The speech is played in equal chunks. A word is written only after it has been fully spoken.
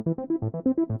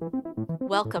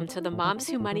Welcome to the Moms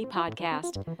Who Money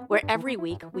podcast, where every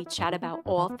week we chat about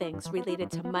all things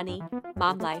related to money,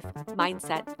 mom life,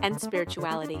 mindset, and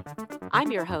spirituality.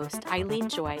 I'm your host, Eileen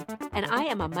Joy, and I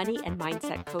am a money and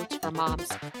mindset coach for moms,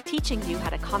 teaching you how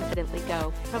to confidently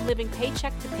go from living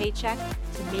paycheck to paycheck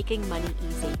to making money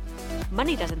easy.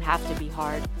 Money doesn't have to be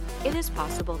hard. It is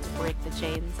possible to break the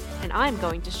chains, and I'm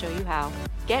going to show you how.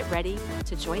 Get ready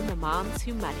to join the Moms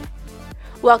Who Money.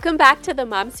 Welcome back to the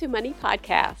Moms Who Money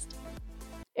podcast.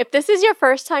 If this is your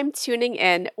first time tuning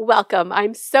in, welcome.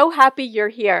 I'm so happy you're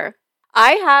here.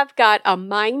 I have got a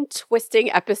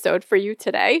mind-twisting episode for you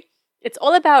today. It's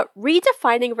all about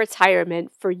redefining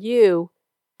retirement for you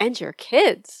and your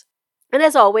kids. And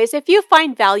as always, if you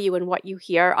find value in what you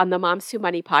hear on the Moms Who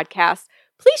Money podcast,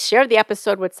 please share the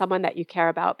episode with someone that you care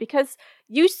about, because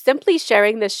you simply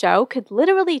sharing this show could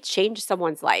literally change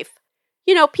someone's life.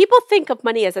 You know, people think of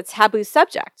money as a taboo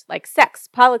subject, like sex,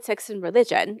 politics, and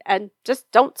religion, and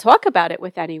just don't talk about it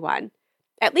with anyone,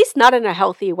 at least not in a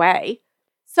healthy way.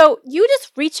 So you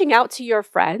just reaching out to your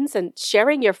friends and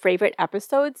sharing your favorite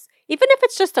episodes, even if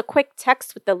it's just a quick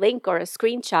text with the link or a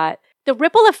screenshot, the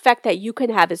ripple effect that you can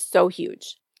have is so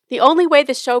huge. The only way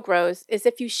the show grows is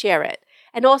if you share it.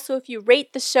 And also if you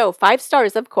rate the show 5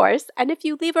 stars, of course, and if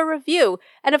you leave a review,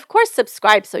 and of course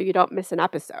subscribe so you don't miss an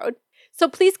episode. So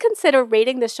please consider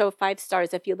rating the show 5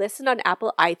 stars if you listen on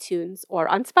Apple iTunes or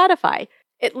on Spotify.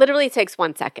 It literally takes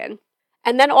 1 second.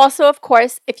 And then also, of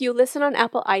course, if you listen on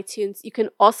Apple iTunes, you can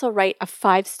also write a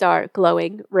 5-star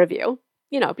glowing review,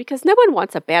 because no one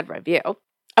wants a bad review.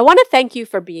 I want to thank you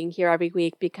for being here every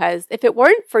week, because if it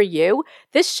weren't for you,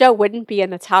 this show wouldn't be in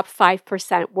the top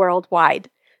 5% worldwide.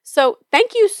 So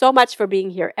thank you so much for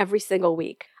being here every single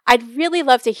week. I'd really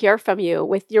love to hear from you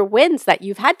with your wins that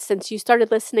you've had since you started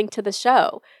listening to the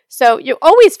show. So you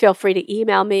always feel free to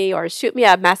email me or shoot me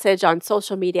a message on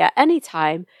social media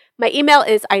anytime. My email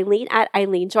is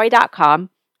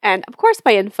eileen@eileenjoy.com. And of course,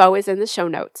 my info is in the show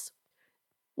notes.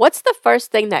 What's the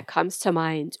first thing that comes to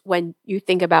mind when you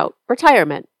think about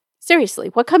retirement? Seriously,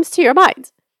 what comes to your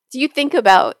mind? Do you think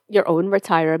about your own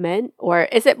retirement, or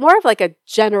is it more of like a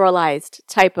generalized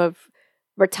type of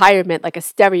retirement, like a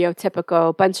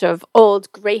stereotypical bunch of old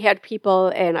gray-haired people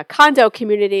in a condo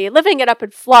community living it up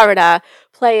in Florida,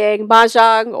 playing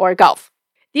mahjong or golf?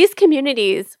 These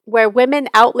communities where women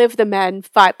outlive the men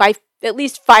by at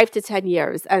least 5 to 10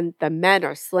 years, and the men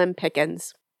are slim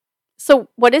pickings. So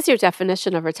what is your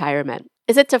definition of retirement?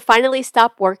 Is it to finally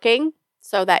stop working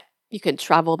so that you can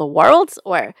travel the world?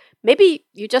 Or maybe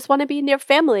you just want to be near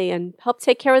family and help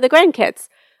take care of the grandkids?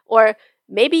 Or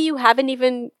maybe you haven't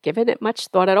even given it much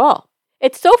thought at all.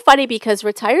 It's so funny because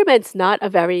retirement's not a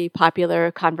very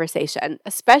popular conversation,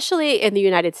 especially in the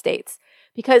United States,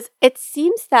 because it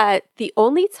seems that the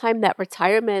only time that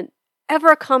retirement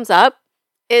ever comes up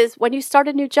is when you start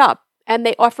a new job and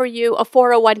they offer you a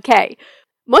 401k.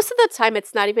 Most of the time,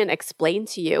 it's not even explained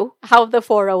to you how the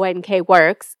 401k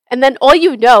works. And then all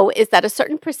you know is that a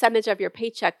certain percentage of your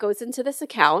paycheck goes into this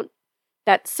account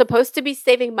that's supposed to be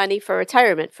saving money for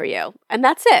retirement for you. And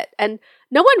that's it. And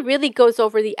no one really goes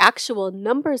over the actual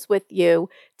numbers with you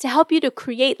to help you to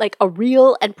create like a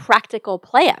real and practical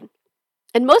plan.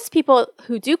 And most people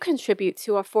who do contribute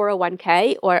to a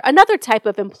 401k or another type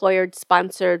of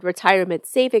employer-sponsored retirement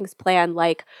savings plan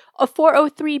like a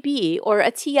 403b or a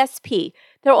TSP,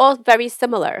 they're all very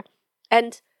similar.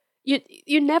 And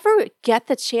you never get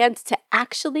the chance to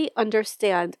actually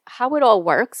understand how it all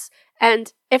works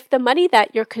and if the money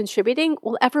that you're contributing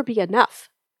will ever be enough.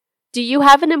 Do you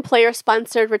have an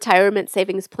employer-sponsored retirement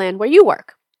savings plan where you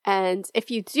work? And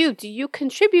if you do you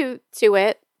contribute to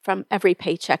it from every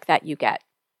paycheck that you get?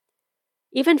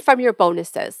 Even from your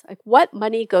bonuses, like what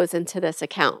money goes into this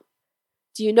account?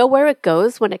 Do you know where it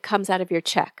goes when it comes out of your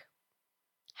check?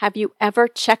 Have you ever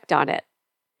checked on it?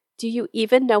 Do you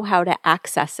even know how to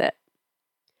access it?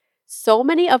 So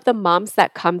many of the moms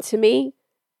that come to me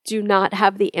do not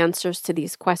have the answers to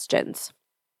these questions.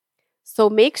 So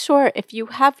make sure if you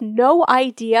have no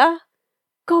idea,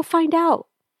 go find out.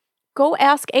 Go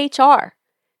ask HR.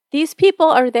 These people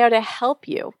are there to help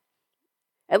you.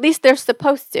 At least they're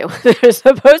supposed to. They're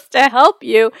supposed to help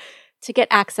you to get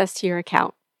access to your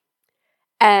account.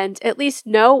 And at least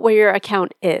know where your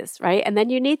account is, right? And then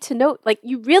you need to know,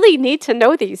 you really need to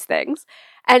know these things.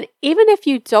 And even if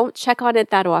you don't check on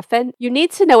it that often, you need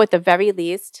to know at the very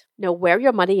least, know where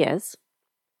your money is,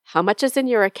 how much is in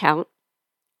your account,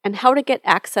 and how to get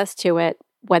access to it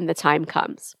when the time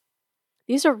comes.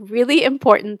 These are really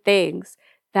important things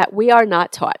that we are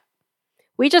not taught.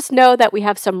 We just know that we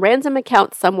have some random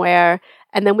account somewhere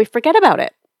and then we forget about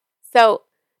it. So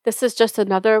This is just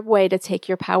another way to take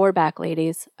your power back,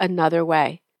 ladies. Another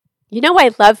way. You know,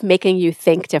 I love making you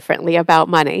think differently about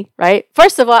money, right?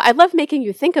 First of all, I love making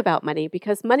you think about money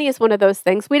because money is one of those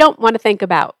things we don't want to think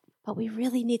about, but we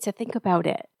really need to think about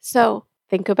it. So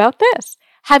think about this.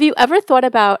 Have you ever thought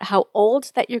about how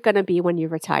old that you're going to be when you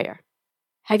retire?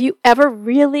 Have you ever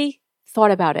really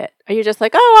thought about it? Are you just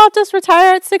like, oh, I'll just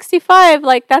retire at 65.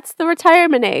 Like that's the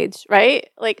retirement age, right?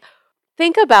 Like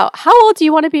think about how old do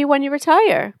you want to be when you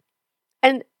retire?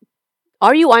 And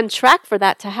are you on track for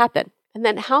that to happen? And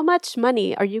then how much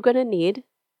money are you going to need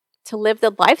to live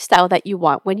the lifestyle that you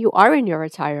want when you are in your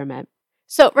retirement?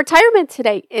 So retirement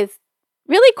today is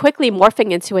really quickly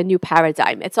morphing into a new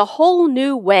paradigm. It's a whole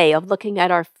new way of looking at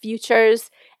our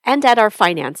futures and at our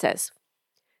finances.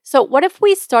 So what if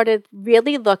we started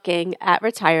really looking at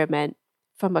retirement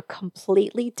from a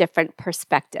completely different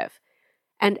perspective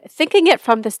and thinking it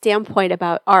from the standpoint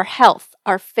about our health,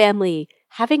 our family,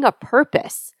 having a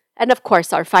purpose, and of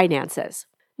course, our finances.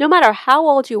 No matter how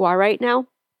old you are right now,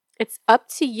 it's up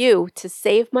to you to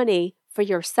save money for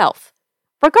yourself,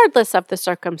 regardless of the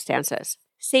circumstances.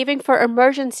 Saving for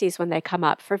emergencies when they come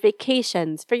up, for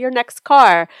vacations, for your next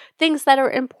car, things that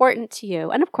are important to you,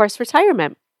 and of course,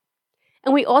 retirement.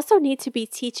 And we also need to be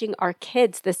teaching our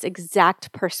kids this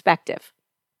exact perspective.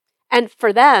 And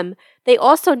for them, they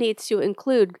also need to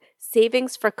include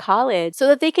savings for college so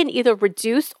that they can either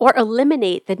reduce or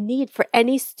eliminate the need for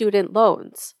any student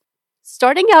loans.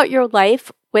 Starting out your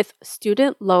life with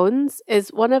student loans is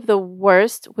one of the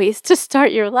worst ways to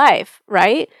start your life,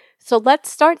 right? So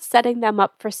let's start setting them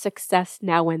up for success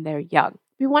now when they're young.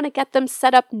 We want to get them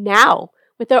set up now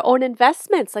with their own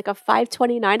investments, like a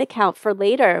 529 account for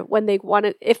later when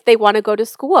if they want to go to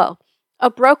school,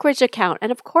 a brokerage account,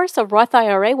 and of course a Roth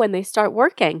IRA when they start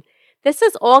working. This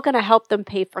is all going to help them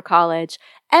pay for college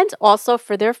and also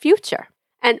for their future.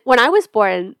 And when I was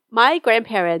born, my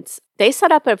grandparents, they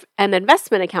set up an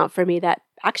investment account for me that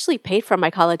actually paid for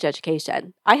my college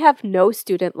education. I have no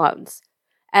student loans.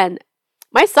 And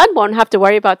my son won't have to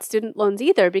worry about student loans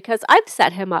either because I've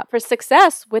set him up for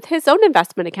success with his own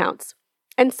investment accounts.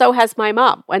 And so has my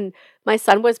mom. When my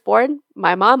son was born,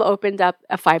 my mom opened up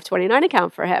a 529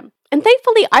 account for him. And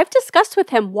thankfully, I've discussed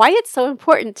with him why it's so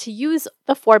important to use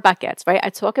the 4 buckets, right? I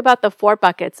talk about the 4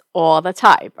 buckets all the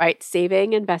time, right?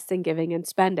 Saving, investing, giving, and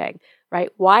spending,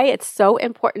 right? Why it's so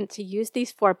important to use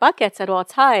these 4 buckets at all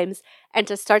times and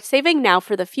to start saving now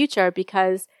for the future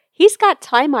because he's got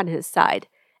time on his side.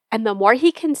 And the more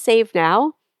he can save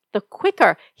now, the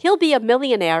quicker he'll be a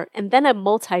millionaire and then a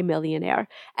multimillionaire.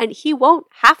 And he won't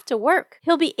have to work.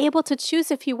 He'll be able to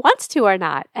choose if he wants to or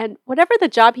not. And whatever the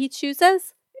job he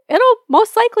chooses, it'll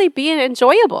most likely be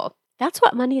enjoyable. That's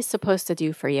what money is supposed to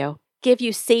do for you. Give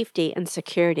you safety and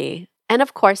security. And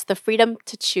of course, the freedom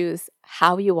to choose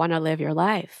how you want to live your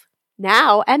life,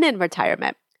 now and in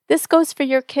retirement. This goes for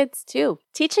your kids too.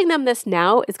 Teaching them this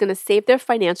now is going to save their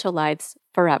financial lives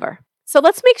forever. So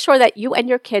let's make sure that you and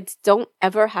your kids don't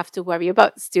ever have to worry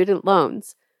about student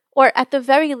loans. Or at the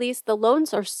very least, the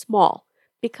loans are small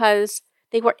because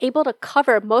they were able to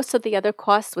cover most of the other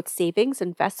costs with savings,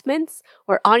 investments,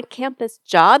 or on-campus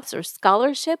jobs, or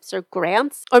scholarships, or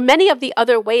grants, or many of the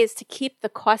other ways to keep the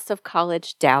cost of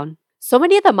college down. So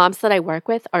many of the moms that I work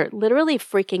with are literally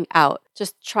freaking out,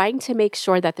 just trying to make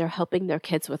sure that they're helping their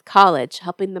kids with college,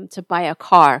 helping them to buy a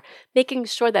car, making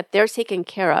sure that they're taken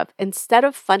care of instead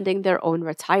of funding their own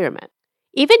retirement.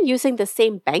 Even using the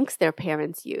same banks their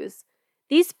parents use.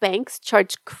 These banks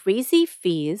charge crazy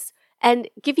fees and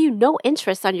give you no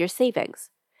interest on your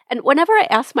savings. And whenever I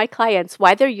ask my clients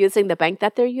why they're using the bank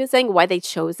that they're using, why they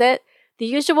chose it, the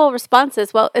usual response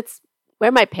is, well, it's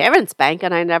where my parents bank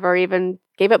and I never even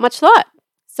gave it much thought.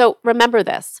 So remember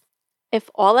this. If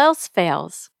all else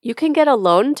fails, you can get a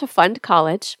loan to fund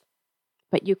college,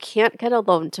 but you can't get a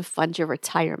loan to fund your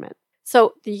retirement.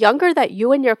 So the younger that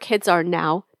you and your kids are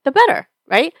now, the better,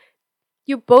 right?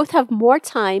 You both have more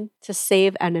time to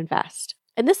save and invest.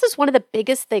 And this is one of the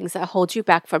biggest things that holds you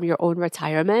back from your own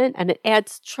retirement, and it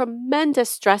adds tremendous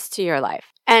stress to your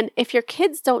life. And if your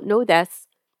kids don't know this,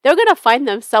 they're going to find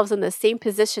themselves in the same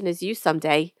position as you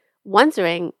someday,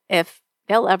 wondering if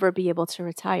they'll ever be able to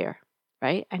retire,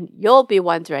 right? And you'll be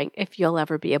wondering if you'll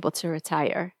ever be able to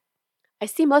retire. I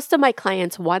see most of my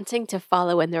clients wanting to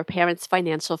follow in their parents'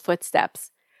 financial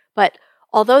footsteps. But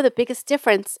although the biggest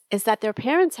difference is that their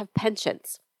parents have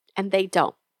pensions and they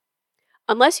don't.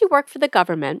 Unless you work for the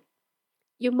government,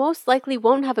 you most likely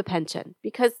won't have a pension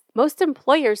because most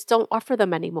employers don't offer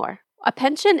them anymore. A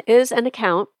pension is an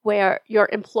account where your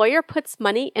employer puts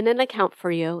money in an account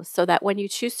for you so that when you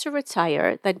choose to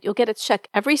retire, then you'll get a check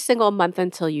every single month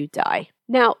until you die.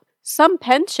 Now, some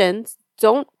pensions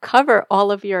don't cover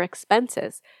all of your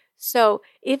expenses. So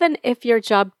even if your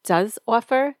job does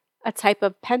offer a type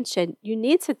of pension, you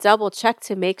need to double check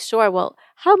to make sure, well,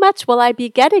 how much will I be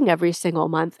getting every single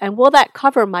month? And will that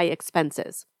cover my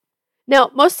expenses? Now,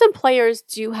 most employers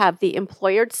do have the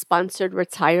employer-sponsored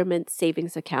retirement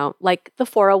savings account, like the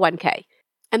 401k.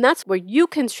 And that's where you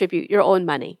contribute your own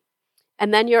money.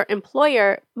 And then your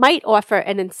employer might offer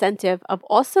an incentive of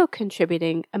also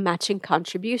contributing a matching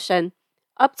contribution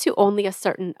up to only a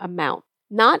certain amount.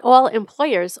 Not all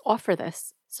employers offer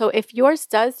this. So if yours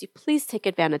does, you please take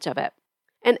advantage of it.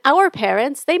 And our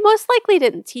parents, they most likely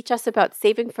didn't teach us about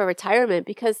saving for retirement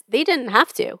because they didn't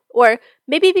have to, or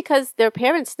maybe because their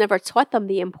parents never taught them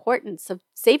the importance of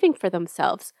saving for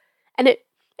themselves. And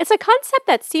it's a concept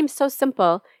that seems so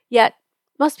simple, yet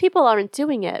most people aren't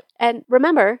doing it. And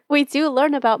remember, we do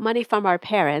learn about money from our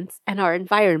parents and our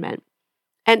environment.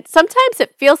 And sometimes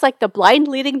it feels like the blind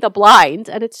leading the blind,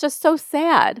 and it's just so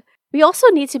sad. We also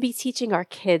need to be teaching our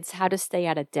kids how to stay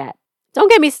out of debt. Don't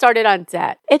get me started on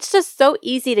debt. It's just so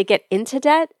easy to get into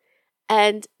debt,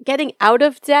 and getting out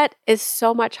of debt is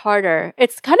so much harder.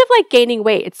 It's kind of like gaining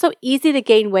weight. It's so easy to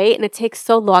gain weight, and it takes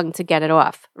so long to get it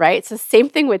off, right? It's the same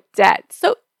thing with debt. It's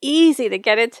so easy to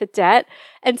get into debt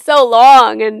and so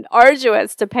long and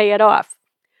arduous to pay it off.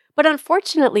 But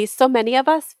unfortunately, so many of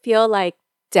us feel like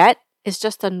debt is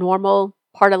just a normal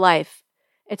part of life.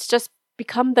 It's just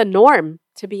become the norm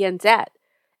to be in debt.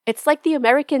 It's like the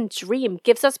American dream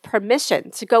gives us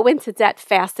permission to go into debt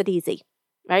fast and easy,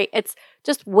 right? It's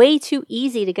just way too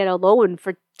easy to get a loan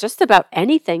for just about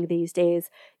anything these days.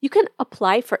 You can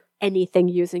apply for anything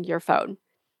using your phone.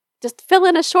 Just fill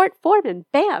in a short form and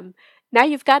bam, now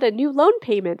you've got a new loan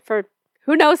payment for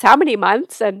who knows how many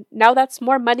months, and now that's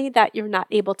more money that you're not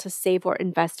able to save or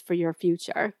invest for your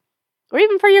future, or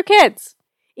even for your kids.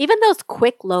 Even those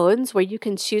quick loans where you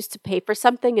can choose to pay for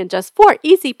something in just 4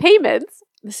 easy payments.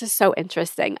 This is so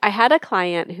interesting. I had a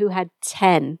client who had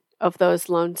 10 of those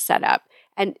loans set up,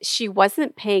 and she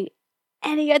wasn't paying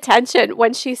any attention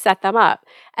when she set them up.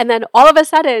 And then all of a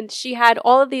sudden, she had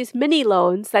all of these mini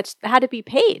loans that had to be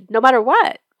paid no matter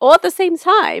what, all at the same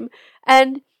time.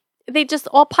 And they just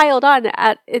all piled on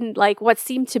in like what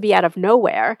seemed to be out of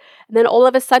nowhere. And then all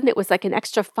of a sudden, it was like an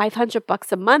extra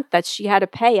 $500 a month that she had to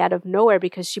pay out of nowhere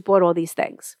because she bought all these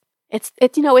things. It's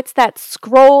that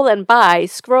scroll and buy,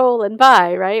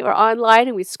 right? We're online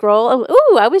and we scroll. And,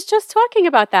 ooh, I was just talking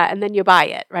about that. And then you buy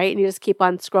it, right? And you just keep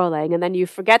on scrolling. And then you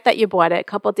forget that you bought it. A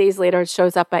couple of days later, it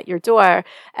shows up at your door.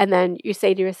 And then you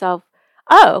say to yourself,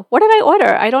 oh, what did I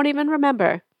order? I don't even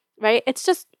remember, right? It's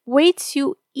just way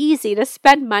too easy to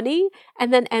spend money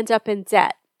and then end up in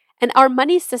debt. And our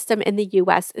money system in the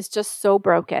US is just so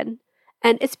broken.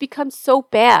 And it's become so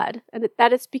bad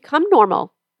that it's become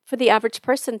normal for the average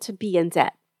person to be in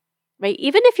debt, right?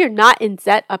 Even if you're not in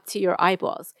debt up to your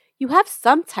eyeballs, you have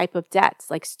some type of debts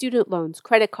like student loans,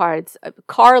 credit cards, a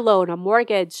car loan, a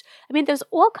mortgage. I mean, there's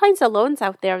all kinds of loans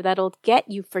out there that'll get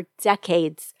you for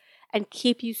decades and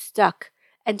keep you stuck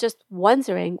and just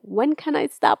wondering, when can I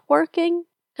stop working?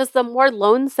 Because the more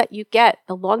loans that you get,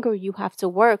 the longer you have to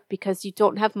work because you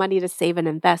don't have money to save and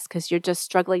invest because you're just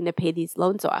struggling to pay these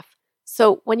loans off.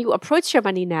 So when you approach your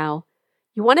money now,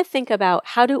 you want to think about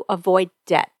how to avoid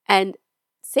debt and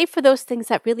save for those things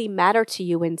that really matter to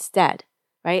you instead,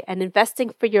 right? And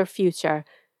investing for your future,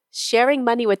 sharing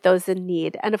money with those in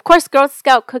need. And of course, Girl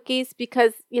Scout cookies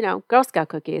because, Girl Scout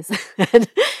cookies.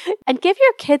 And give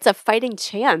your kids a fighting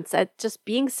chance at just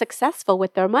being successful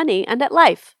with their money and at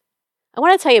life. I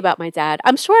want to tell you about my dad.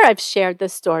 I'm sure I've shared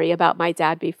this story about my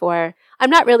dad before. I'm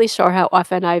not really sure how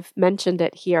often I've mentioned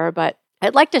it here, but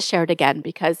I'd like to share it again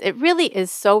because it really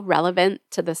is so relevant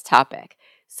to this topic.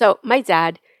 So my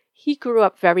dad, he grew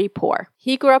up very poor.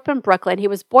 He grew up in Brooklyn. He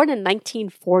was born in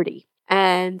 1940.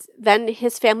 And then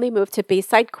his family moved to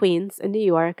Bayside, Queens in New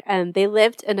York, and they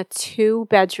lived in a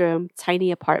 2-bedroom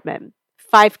tiny apartment.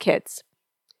 5 kids,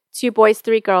 2 boys,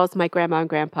 3 girls, my grandma and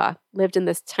grandpa lived in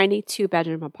this tiny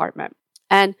 2-bedroom apartment.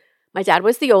 And my dad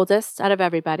was the oldest out of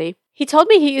everybody. He told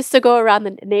me he used to go around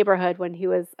the neighborhood when he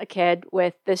was a kid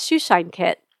with this shoe shine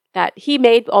kit that he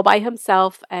made all by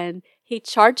himself, and he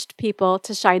charged people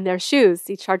to shine their shoes.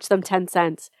 He charged them 10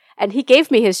 cents. And he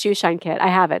gave me his shoe shine kit. I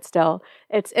have it still.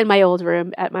 It's in my old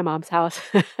room at my mom's house.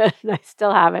 And I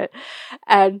still have it.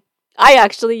 And I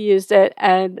actually used it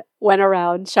and went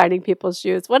around shining people's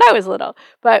shoes when I was little.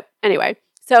 But anyway,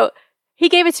 so he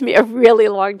gave it to me a really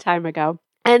long time ago.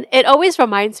 And it always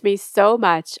reminds me so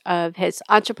much of his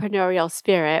entrepreneurial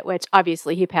spirit, which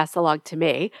obviously he passed along to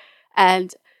me.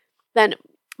 And then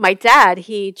my dad,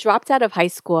 he dropped out of high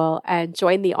school and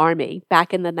joined the Army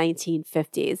back in the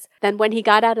 1950s. Then when he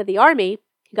got out of the Army,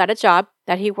 He got a job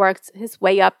that he worked his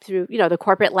way up through, the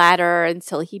corporate ladder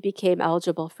until he became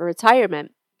eligible for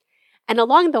retirement. And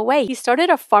along the way, he started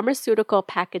a pharmaceutical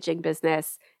packaging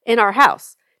business in our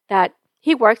house that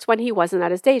he worked when he wasn't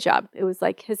at his day job. It was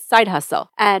like his side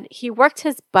hustle. And he worked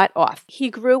his butt off. He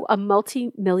grew a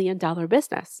multi-million-dollar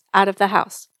business out of the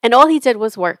house. And all he did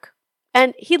was work.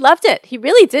 And he loved it. He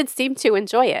really did seem to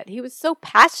enjoy it. He was so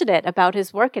passionate about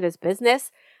his work and his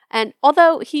business. And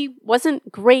although he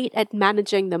wasn't great at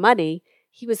managing the money,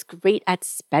 he was great at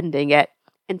spending it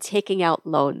and taking out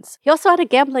loans. He also had a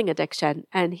gambling addiction,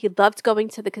 and he loved going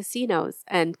to the casinos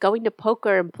and going to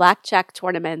poker and blackjack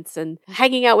tournaments and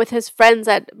hanging out with his friends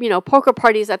at, poker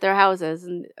parties at their houses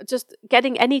and just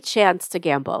getting any chance to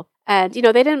gamble. And, they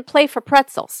didn't play for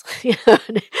pretzels.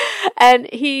 And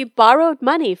he borrowed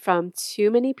money from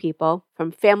too many people,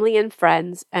 from family and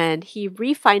friends, and he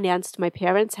refinanced my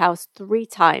parents' house 3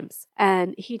 times.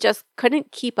 And he just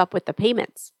couldn't keep up with the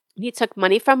payments. He took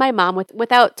money from my mom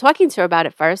without talking to her about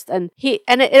it first. And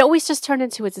it always just turned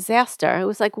into a disaster. It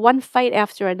was like one fight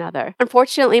after another.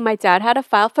 Unfortunately, my dad had to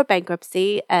file for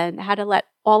bankruptcy and had to let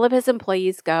all of his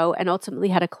employees go and ultimately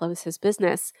had to close his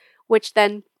business, which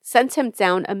then sent him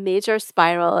down a major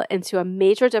spiral into a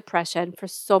major depression for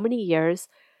so many years.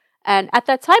 And at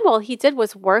that time, all he did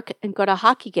was work and go to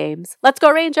hockey games. Let's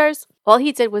go Rangers! All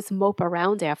he did was mope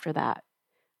around after that,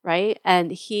 right?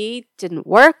 And he didn't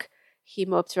work. He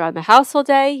moped around the house all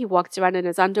day. He walked around in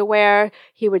his underwear.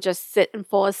 He would just sit and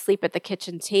fall asleep at the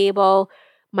kitchen table.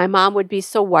 My mom would be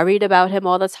so worried about him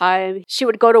all the time. She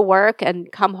would go to work and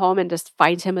come home and just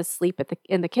find him asleep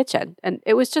in the kitchen. And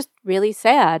it was just really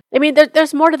sad. I mean,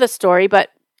 there's more to the story,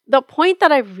 but the point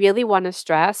that I really want to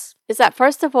stress is that,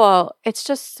 first of all, it's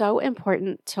just so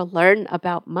important to learn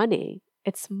about money.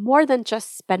 It's more than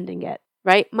just spending it,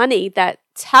 right? Money, that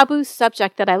taboo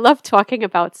subject that I love talking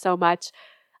about so much.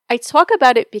 I talk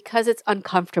about it because it's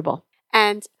uncomfortable.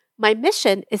 And my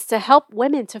mission is to help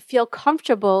women to feel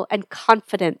comfortable and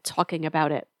confident talking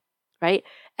about it, right?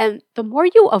 And the more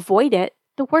you avoid it,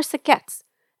 the worse it gets.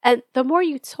 And the more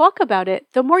you talk about it,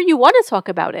 the more you want to talk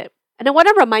about it. And I want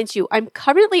to remind you, I'm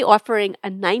currently offering a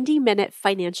 90-minute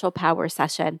financial power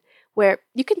session where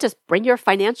you can just bring your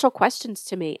financial questions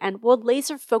to me and we'll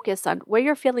laser focus on where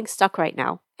you're feeling stuck right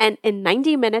now. And in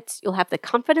 90 minutes, you'll have the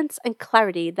confidence and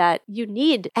clarity that you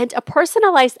need and a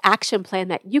personalized action plan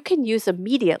that you can use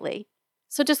immediately.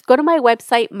 So just go to my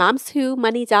website,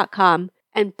 momswhomoney.com,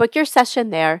 and book your session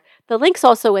there. The link's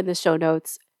also in the show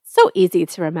notes. So easy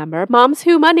to remember,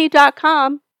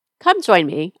 momswhomoney.com. Come join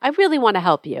me. I really want to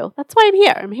help you. That's why I'm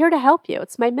here. I'm here to help you.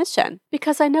 It's my mission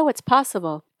because I know it's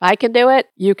possible. If I can do it,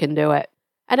 you can do it.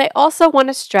 And I also want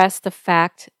to stress the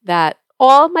fact that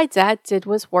all my dad did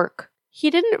was work. He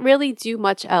didn't really do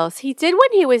much else. He did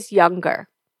when he was younger.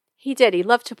 He did. He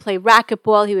loved to play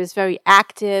racquetball. He was very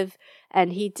active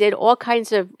and he did all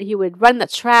kinds of, he would run the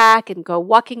track and go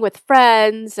walking with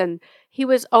friends. And he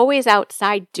was always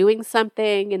outside doing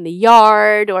something in the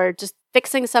yard or just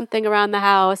fixing something around the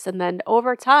house. And then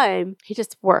over time, he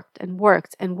just worked and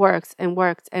worked and worked and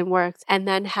worked and worked and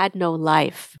then had no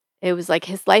life. It was like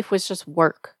his life was just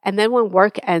work. And then when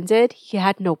work ended, he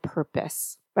had no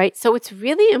purpose, right? So it's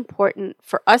really important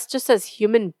for us just as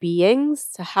human beings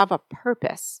to have a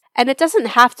purpose. And it doesn't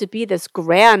have to be this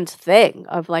grand thing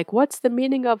of like, what's the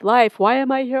meaning of life? Why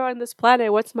am I here on this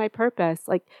planet? What's my purpose?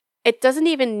 Like, it doesn't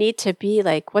even need to be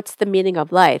like, what's the meaning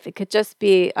of life? It could just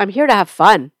be, I'm here to have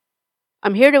fun.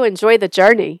 I'm here to enjoy the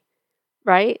journey,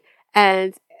 right?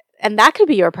 And that could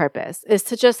be your purpose, is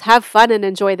to just have fun and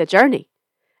enjoy the journey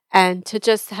and to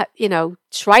just,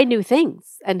 try new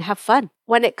things and have fun.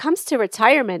 When it comes to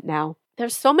retirement now,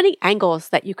 there's so many angles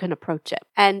that you can approach it.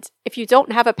 And if you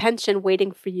don't have a pension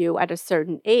waiting for you at a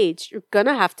certain age, you're going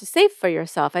to have to save for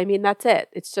yourself. I mean, that's it.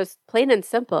 It's just plain and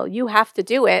simple. You have to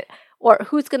do it, or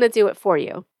who's going to do it for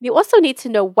you? You also need to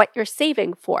know what you're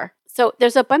saving for. So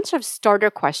there's a bunch of starter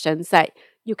questions that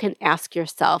you can ask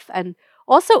yourself and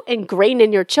also ingrain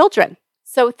in your children.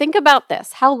 So think about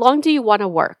this. How long do you want to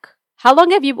work? How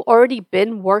long have you already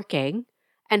been working?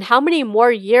 And how many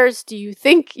more years do you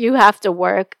think you have to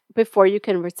work before you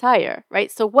can retire,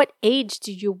 right? So what age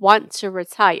do you want to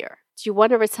retire? Do you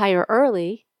want to retire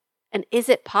early? And is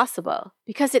it possible?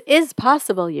 Because it is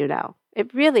possible,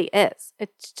 It really is.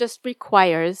 It just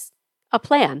requires a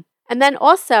plan. And then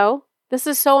also, this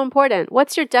is so important.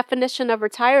 What's your definition of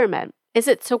retirement? Is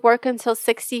it to work until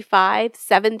 65,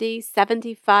 70,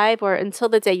 75, or until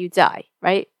the day you die,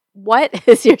 right? What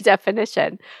is your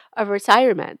definition of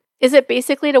retirement? Is it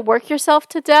basically to work yourself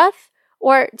to death?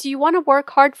 Or do you want to work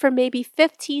hard for maybe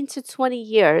 15 to 20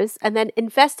 years and then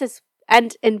invest as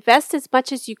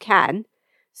much as you can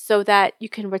so that you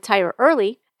can retire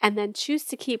early and then choose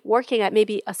to keep working at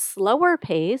maybe a slower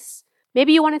pace.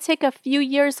 Maybe you want to take a few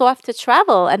years off to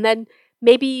travel and then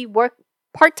maybe work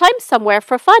part-time somewhere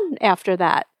for fun after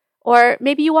that. Or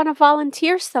maybe you want to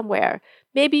volunteer somewhere.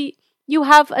 Maybe you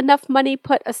have enough money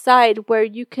put aside where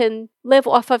you can live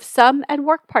off of some and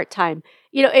work part-time.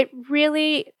 It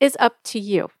really is up to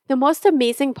you. The most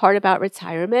amazing part about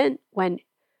retirement, when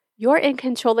you're in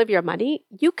control of your money,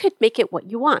 you could make it what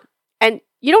you want. And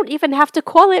you don't even have to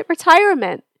call it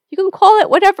retirement. You can call it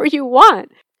whatever you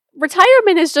want.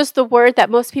 Retirement is just the word that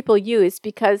most people use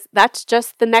because that's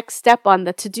just the next step on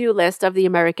the to-do list of the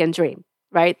American dream,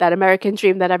 right? That American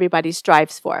dream that everybody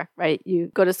strives for, right?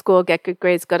 You go to school, get good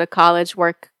grades, go to college,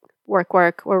 work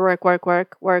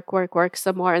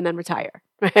some more, and then retire,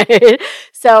 right?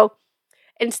 So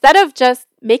instead of just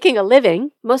making a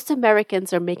living, most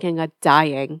Americans are making a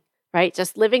dying, right?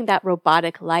 Just living that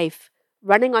robotic life,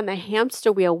 running on the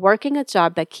hamster wheel, working a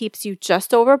job that keeps you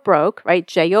just over broke, right?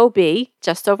 J-O-B,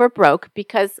 just over broke,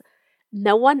 because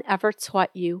no one ever taught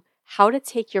you how to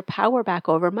take your power back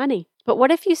over money. But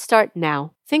what if you start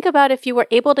now? Think about if you were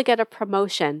able to get a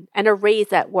promotion and a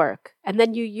raise at work, and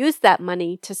then you use that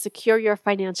money to secure your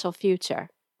financial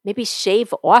future. Maybe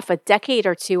shave off a decade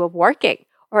or two of working.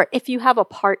 Or if you have a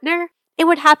partner, it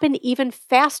would happen even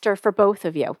faster for both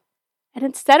of you. And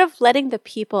instead of letting the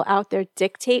people out there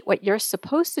dictate what you're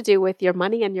supposed to do with your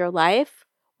money and your life,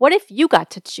 what if you got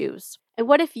to choose? And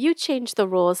what if you change the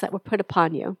rules that were put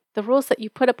upon you? The rules that you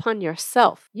put upon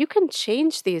yourself. You can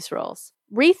change these rules.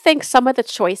 Rethink some of the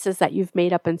choices that you've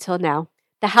made up until now.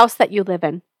 The house that you live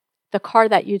in, the car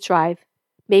that you drive.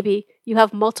 Maybe you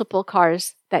have multiple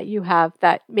cars that you have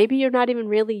that maybe you're not even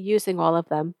really using all of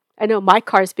them. I know my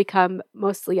car's become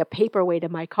mostly a paperweight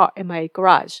in my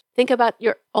garage. Think about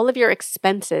all of your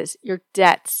expenses, your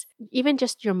debts, even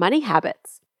just your money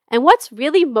habits. And what's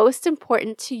really most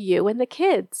important to you and the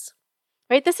kids,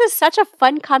 right? This is such a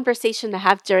fun conversation to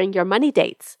have during your money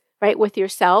dates, right? With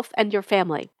yourself and your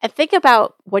family. And think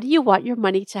about, what do you want your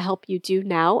money to help you do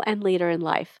now and later in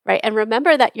life, right? And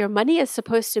remember that your money is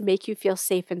supposed to make you feel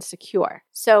safe and secure.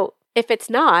 So if it's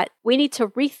not, we need to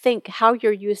rethink how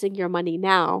you're using your money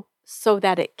now so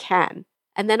that it can.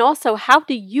 And then also, how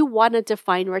do you want to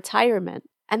define retirement?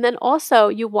 And then also,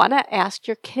 you want to ask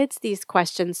your kids these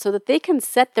questions so that they can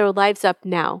set their lives up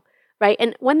now, right?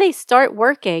 And when they start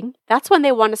working, that's when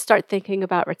they want to start thinking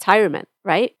about retirement,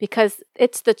 right? Because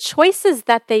it's the choices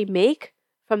that they make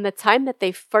from the time that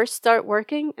they first start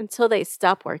working until they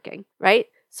stop working, right?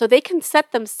 So they can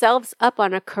set themselves up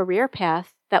on a career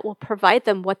path that will provide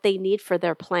them what they need for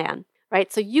their plan,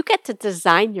 right? So you get to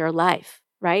design your life.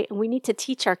 Right? And we need to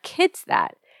teach our kids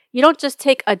that. You don't just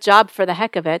take a job for the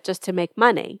heck of it just to make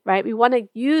money, right? We want to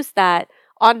use that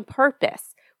on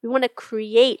purpose. We want to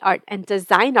create and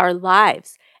design our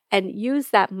lives and use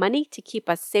that money to keep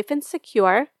us safe and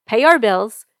secure, pay our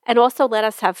bills, and also let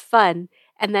us have fun,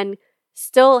 and then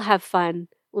still have fun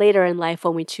later in life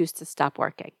when we choose to stop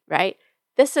working, right?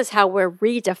 This is how we're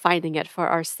redefining it for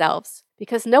ourselves,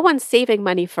 because no one's saving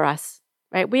money for us,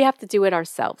 right? We have to do it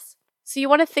ourselves. So you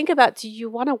want to think about, do you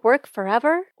want to work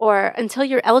forever or until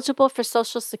you're eligible for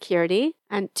Social Security?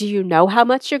 And do you know how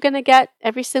much you're going to get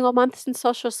every single month in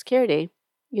Social Security?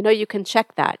 You can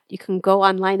check that. You can go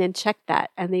online and check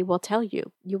that, and they will tell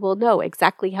you. You will know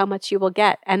exactly how much you will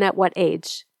get and at what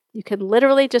age. You can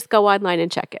literally just go online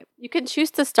and check it. You can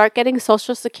choose to start getting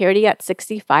Social Security at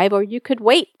 65, or you could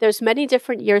wait. There's many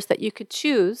different years that you could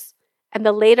choose, and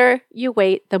the later you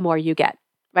wait, the more you get.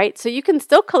 Right? So you can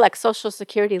still collect Social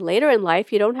Security later in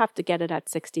life. You don't have to get it at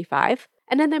 65.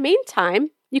 And in the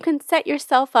meantime, you can set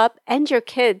yourself up and your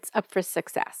kids up for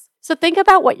success. So think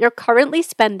about what you're currently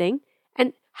spending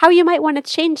and how you might want to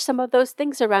change some of those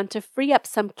things around to free up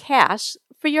some cash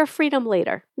for your freedom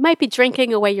later. You might be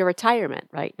drinking away your retirement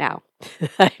right now.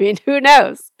 I mean, who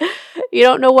knows? You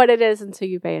don't know what it is until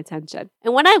you pay attention.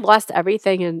 And when I lost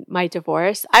everything in my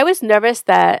divorce, I was nervous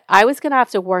that I was going to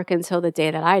have to work until the day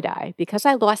that I die because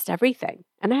I lost everything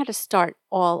and I had to start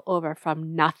all over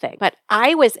from nothing. But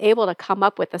I was able to come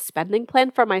up with a spending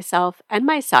plan for myself and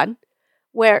my son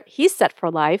where he's set for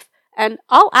life. And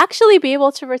I'll actually be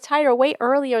able to retire way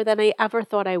earlier than I ever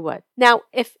thought I would. Now,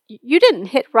 if you didn't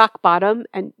hit rock bottom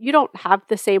and you don't have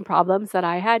the same problems that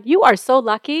I had, you are so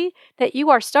lucky that you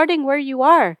are starting where you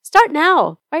are. Start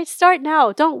now, right? Start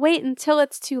now. Don't wait until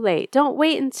it's too late. Don't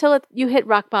wait until you hit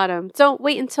rock bottom. Don't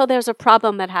wait until there's a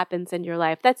problem that happens in your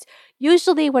life. That's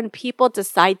usually when people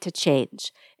decide to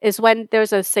change, is when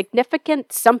there's a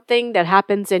significant something that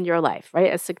happens in your life,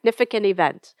 right? A significant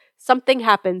event. Something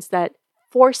happens that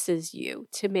forces you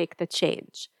to make the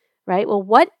change, right? Well,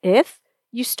 what if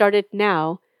you started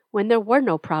now when there were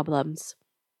no problems.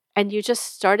 And you just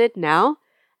started now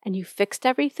and you fixed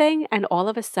everything, and all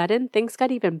of a sudden things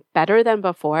got even better than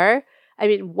before. I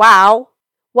mean, wow.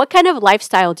 What kind of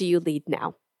lifestyle do you lead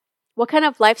now? What kind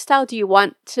of lifestyle do you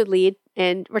want to lead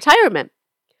in retirement?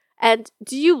 And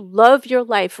do you love your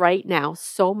life right now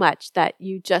so much that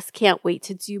you just can't wait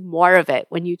to do more of it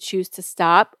when you choose to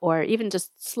stop or even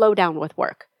just slow down with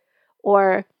work?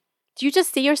 Or do you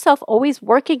just see yourself always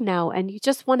working now and you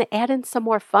just want to add in some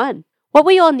more fun? What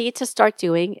we all need to start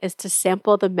doing is to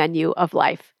sample the menu of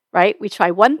life, right? We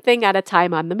try one thing at a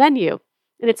time on the menu.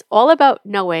 And it's all about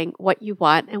knowing what you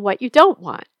want and what you don't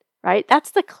want, right?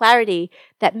 That's the clarity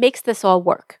that makes this all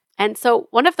work. And so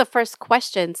one of the first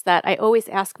questions that I always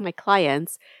ask my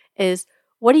clients is,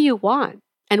 what do you want?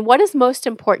 And what is most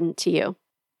important to you?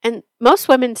 And most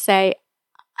women say,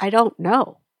 I don't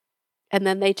know. And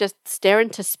then they just stare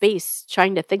into space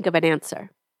trying to think of an answer.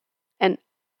 And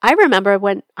I remember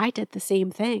when I did the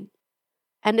same thing.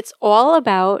 And it's all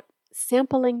about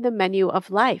sampling the menu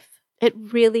of life. It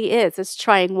really is. It's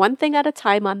trying one thing at a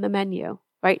time on the menu,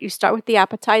 right? You start with the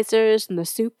appetizers and the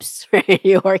soups, right?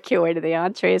 You work your way to the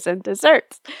entrees and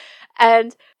desserts.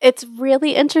 And it's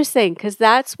really interesting because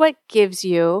that's what gives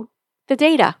you the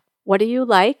data. What do you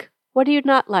like? What do you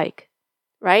not like,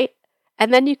 right?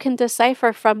 And then you can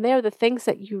decipher from there the things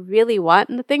that you really want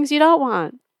and the things you don't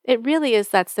want. It really is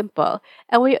that simple.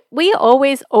 And we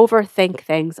always overthink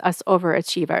things, us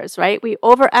overachievers, right? We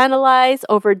overanalyze,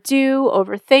 overdo,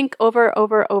 overthink,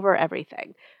 over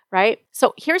everything, right?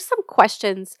 So here's some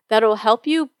questions that will help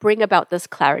you bring about this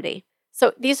clarity.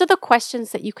 So these are the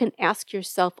questions that you can ask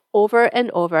yourself over and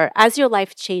over as your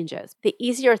life changes. The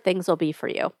easier things will be for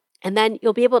you. And then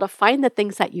you'll be able to find the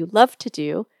things that you love to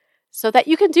do so that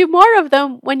you can do more of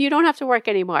them when you don't have to work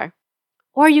anymore.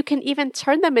 Or you can even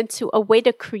turn them into a way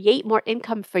to create more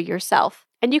income for yourself.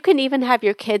 And you can even have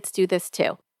your kids do this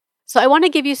too. So I want to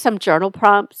give you some journal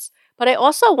prompts, but I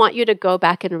also want you to go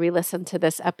back and re-listen to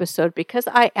this episode because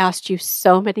I asked you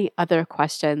so many other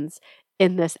questions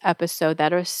in this episode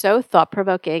that are so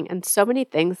thought-provoking and so many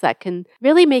things that can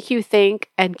really make you think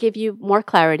and give you more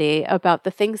clarity about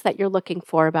the things that you're looking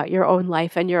for about your own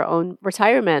life and your own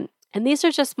retirement. And these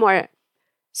are just more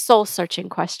soul-searching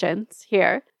questions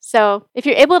here. So if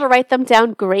you're able to write them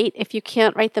down, great. If you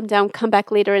can't write them down, come back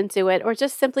later and do it. Or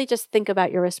just simply just think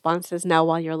about your responses now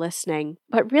while you're listening.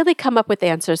 But really come up with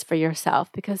answers for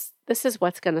yourself because this is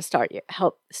what's going to start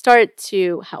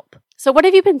to help. So what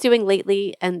have you been doing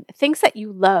lately and things that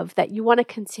you love that you want to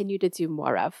continue to do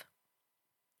more of?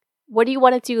 What do you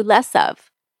want to do less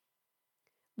of?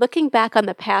 Looking back on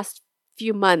the past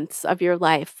few months of your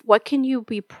life, what can you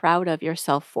be proud of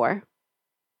yourself for?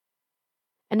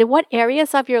 And in what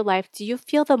areas of your life do you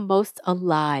feel the most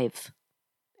alive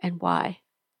and why?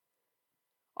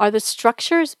 Are the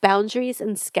structures, boundaries,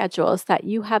 and schedules that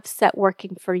you have set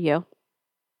working for you?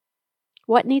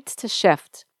 What needs to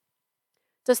shift?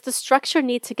 Does the structure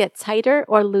need to get tighter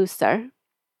or looser?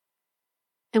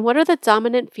 And what are the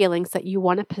dominant feelings that you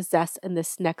want to possess in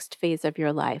this next phase of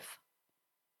your life?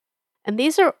 And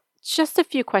these are just a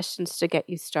few questions to get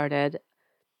you started.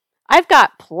 I've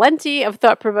got plenty of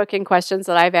thought-provoking questions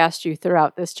that I've asked you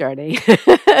throughout this journey.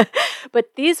 But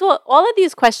all of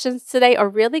these questions today are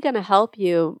really going to help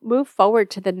you move forward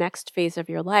to the next phase of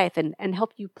your life and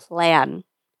help you plan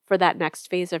for that next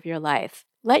phase of your life.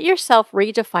 Let yourself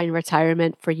redefine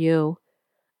retirement for you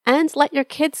and let your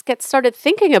kids get started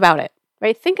thinking about it,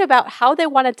 right? Think about how they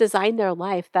want to design their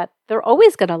life that they're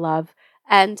always going to love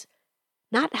and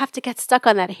not have to get stuck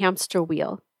on that hamster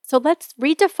wheel. So let's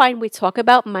redefine we talk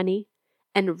about money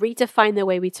and redefine the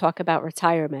way we talk about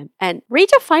retirement and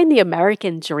redefine the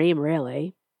American dream,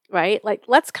 really, right? Like,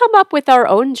 let's come up with our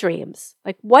own dreams.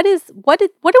 Like, what do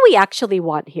we actually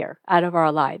want here out of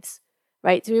our lives,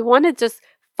 right? Do we want to just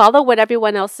follow what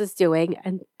everyone else is doing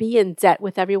and be in debt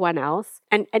with everyone else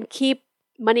and keep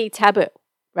money taboo,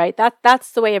 right?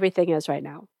 That's the way everything is right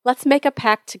now. Let's make a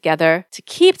pact together to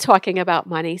keep talking about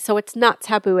money so it's not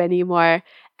taboo anymore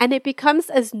and it becomes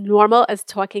as normal as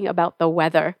talking about the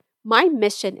weather. My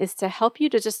mission is to help you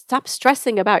to just stop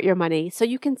stressing about your money so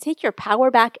you can take your power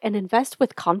back and invest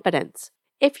with confidence.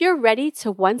 If you're ready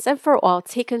to once and for all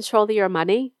take control of your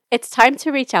money, it's time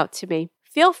to reach out to me.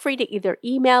 Feel free to either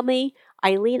email me,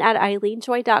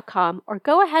 Eileen@eileenjoy.com, or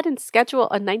go ahead and schedule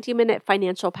a 90-minute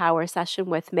financial power session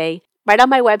with me right on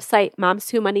my website,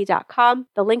 momswhomoney.com.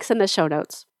 The link's in the show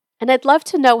notes. And I'd love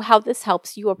to know how this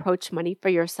helps you approach money for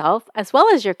yourself as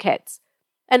well as your kids.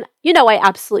 And I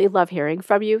absolutely love hearing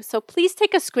from you. So please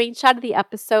take a screenshot of the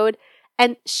episode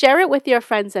and share it with your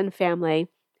friends and family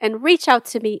and reach out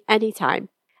to me anytime.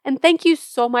 And thank you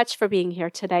so much for being here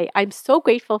today. I'm so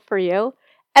grateful for you.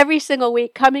 Every single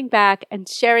week, coming back and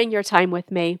sharing your time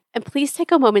with me. And please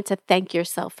take a moment to thank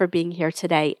yourself for being here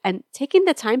today and taking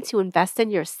the time to invest in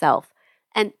yourself.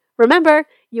 And remember,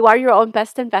 you are your own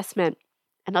best investment.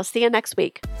 And I'll see you next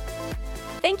week.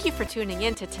 Thank you for tuning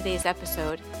in to today's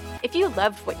episode. If you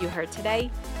loved what you heard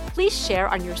today, please share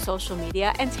on your social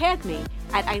media and tag me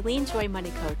at Eileen Joy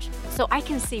Money Coach so I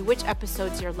can see which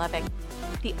episodes you're loving.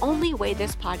 The only way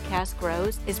this podcast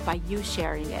grows is by you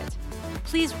sharing it.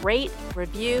 Please rate,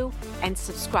 review, and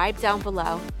subscribe down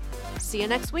below. See you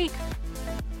next week.